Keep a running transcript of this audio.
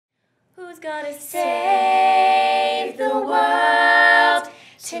Who's gonna save the world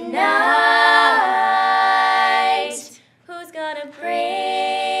tonight? Who's gonna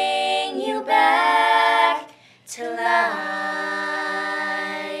bring you back to light?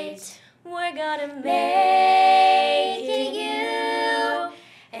 We're gonna make it, you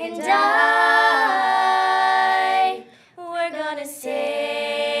and I. We're gonna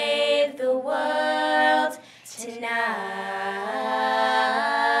save the world tonight.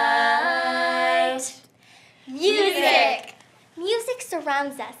 Music! Music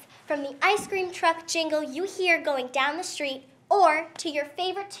surrounds us, from the ice cream truck jingle you hear going down the street or to your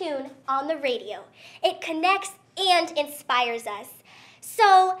favorite tune on the radio. It connects and inspires us.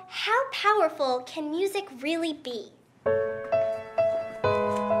 So, how powerful can music really be?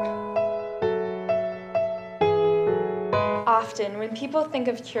 Often, when people think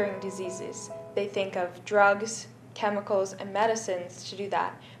of curing diseases, they think of drugs, chemicals, and medicines to do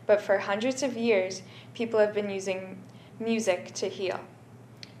that. But for hundreds of years, people have been using music to heal.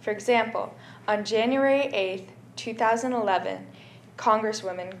 For example, on January 8th, 2011,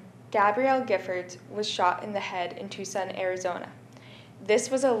 Congresswoman Gabrielle Giffords was shot in the head in Tucson, Arizona. This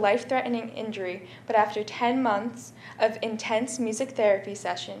was a life-threatening injury, but after 10 months of intense music therapy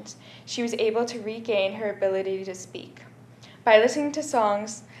sessions, she was able to regain her ability to speak. By listening to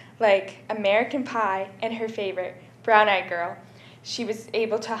songs like American Pie and her favorite, Brown Eyed Girl, she was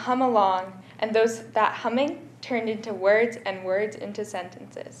able to hum along, and that humming turned into words and words into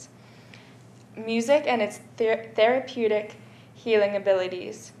sentences. Music and its therapeutic healing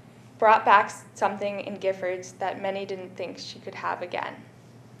abilities brought back something in Giffords that many didn't think she could have again.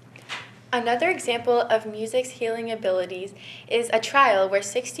 Another example of music's healing abilities is a trial where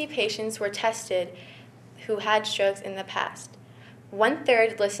 60 patients were tested who had strokes in the past.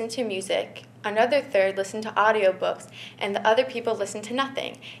 1/3 listened to music, another third listened to audiobooks, and the other people listened to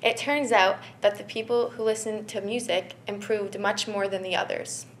nothing. It turns out that the people who listened to music improved much more than the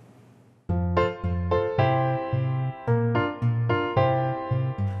others.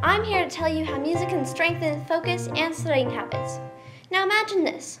 I'm here to tell you how music can strengthen focus and studying habits. Now imagine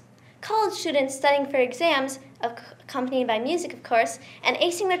this. College students studying for exams, accompanied by music of course, and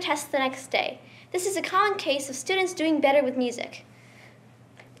acing their tests the next day. This is a common case of students doing better with music.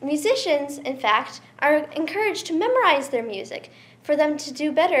 Musicians, in fact, are encouraged to memorize their music for them to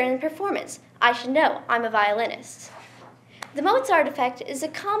do better in performance. I should know, I'm a violinist. The Mozart effect is a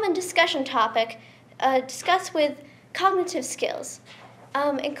common discussion topic discussed with cognitive skills,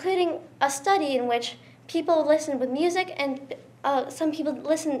 including a study in which people listened with music and some people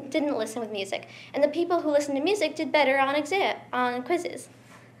didn't listen with music. And the people who listened to music did better on quizzes.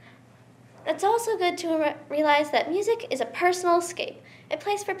 It's also good to realize that music is a personal escape, a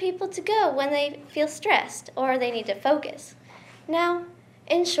place for people to go when they feel stressed or they need to focus. Now,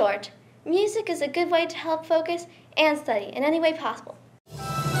 in short, music is a good way to help focus and study in any way possible.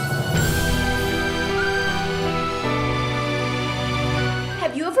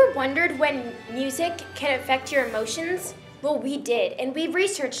 Have you ever wondered when music can affect your emotions? Well, we did, and we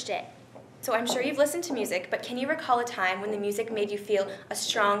researched it. So I'm sure you've listened to music, but can you recall a time when the music made you feel a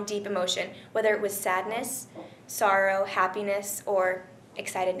strong, deep emotion, whether it was sadness, sorrow, happiness, or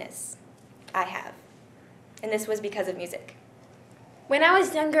excitedness? I have. And this was because of music. When I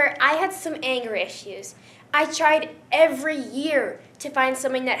was younger, I had some anger issues. I tried every year to find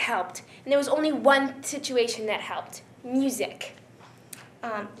something that helped, and there was only one situation that helped: music.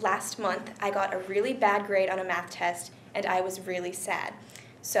 Last month, I got a really bad grade on a math test, and I was really sad.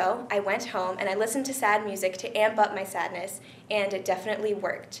 So I went home and I listened to sad music to amp up my sadness, and it definitely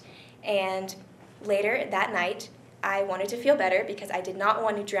worked. And later that night, I wanted to feel better because I did not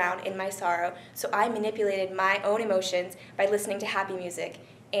want to drown in my sorrow, so I manipulated my own emotions by listening to happy music,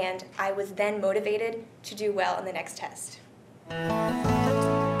 and I was then motivated to do well on the next test.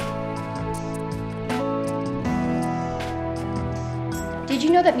 Did you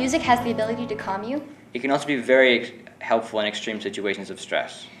know that music has the ability to calm you? It can also be very helpful in extreme situations of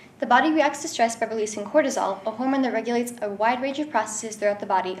stress. The body reacts to stress by releasing cortisol, a hormone that regulates a wide range of processes throughout the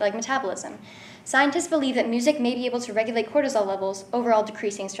body, like metabolism. Scientists believe that music may be able to regulate cortisol levels, overall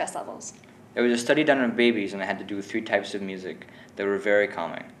decreasing stress levels. There was a study done on babies, and it had to do with 3 types of music that were very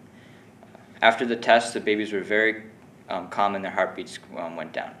calming. After the test, the babies were very calm and their heartbeats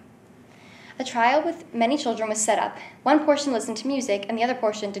went down. A trial with many children was set up. One portion listened to music, and the other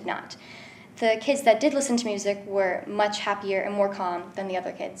portion did not. The kids that did listen to music were much happier and more calm than the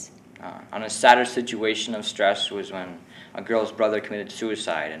other kids. On a sadder situation of stress was when a girl's brother committed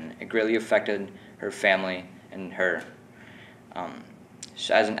suicide, and it greatly affected her family and her.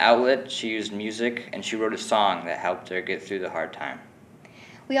 As an outlet, she used music, and she wrote a song that helped her get through the hard time.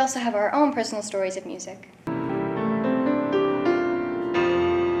 We also have our own personal stories of music.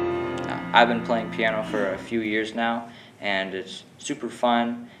 I've been playing piano for a few years now, and it's super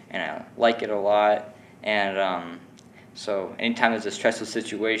fun, and I like it a lot. And so anytime there's a stressful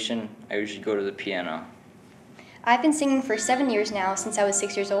situation, I usually go to the piano. I've been singing for 7 years now, since I was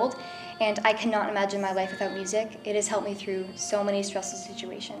 6 years old, and I cannot imagine my life without music. It has helped me through so many stressful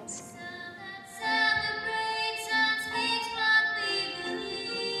situations.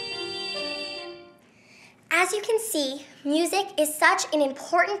 As you can see, music is such an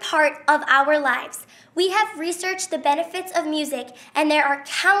important part of our lives. We have researched the benefits of music, and there are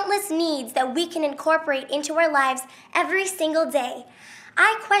countless needs that we can incorporate into our lives every single day.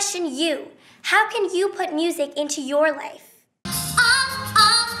 I question you. How can you put music into your life?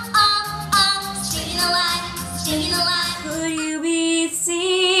 Staying alive. Could you be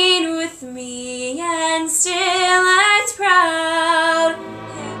seen with me and still